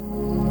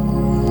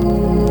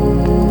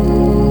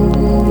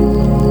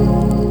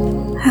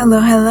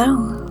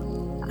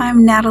Hello.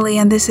 I'm Natalie,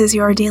 and this is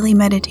your Daily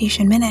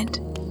Meditation Minute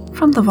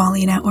from the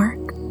Volley Network.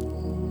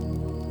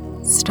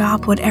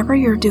 Stop whatever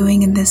you're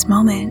doing in this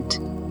moment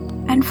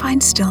and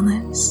find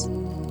stillness.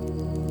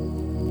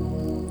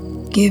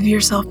 Give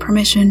yourself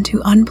permission to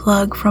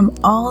unplug from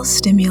all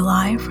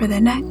stimuli for the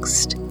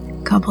next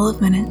couple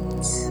of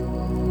minutes.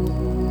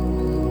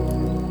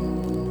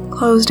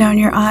 Close down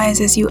your eyes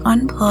as you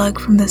unplug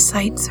from the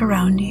sights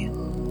around you.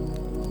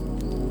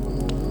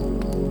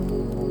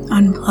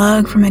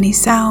 Unplug from any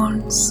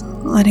sounds,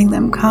 letting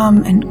them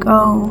come and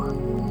go.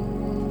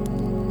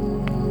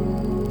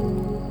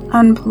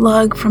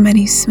 Unplug from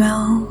any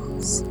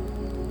smells,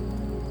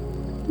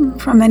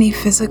 from any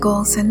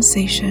physical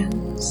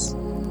sensations.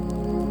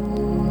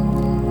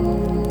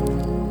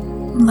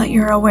 Let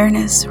your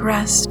awareness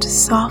rest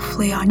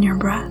softly on your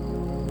breath.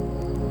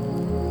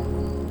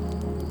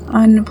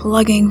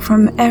 Unplugging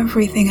from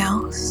everything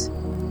else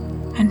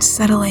and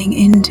settling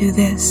into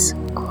this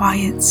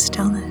quiet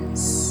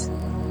stillness.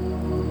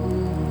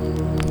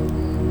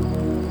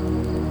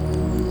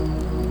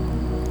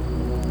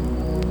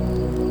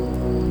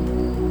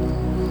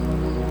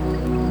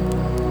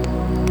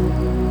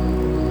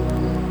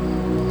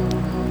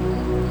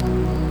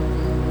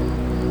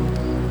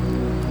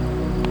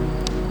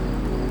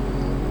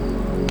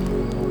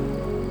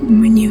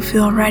 When you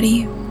feel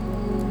ready,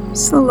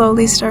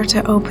 slowly start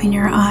to open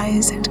your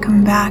eyes and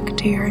come back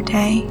to your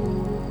day.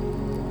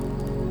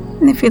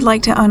 And if you'd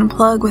like to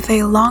unplug with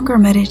a longer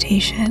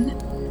meditation,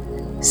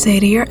 say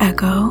to your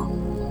echo,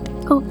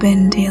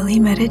 "Open daily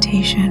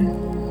meditation."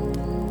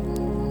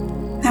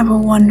 Have a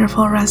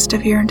wonderful rest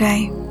of your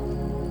day.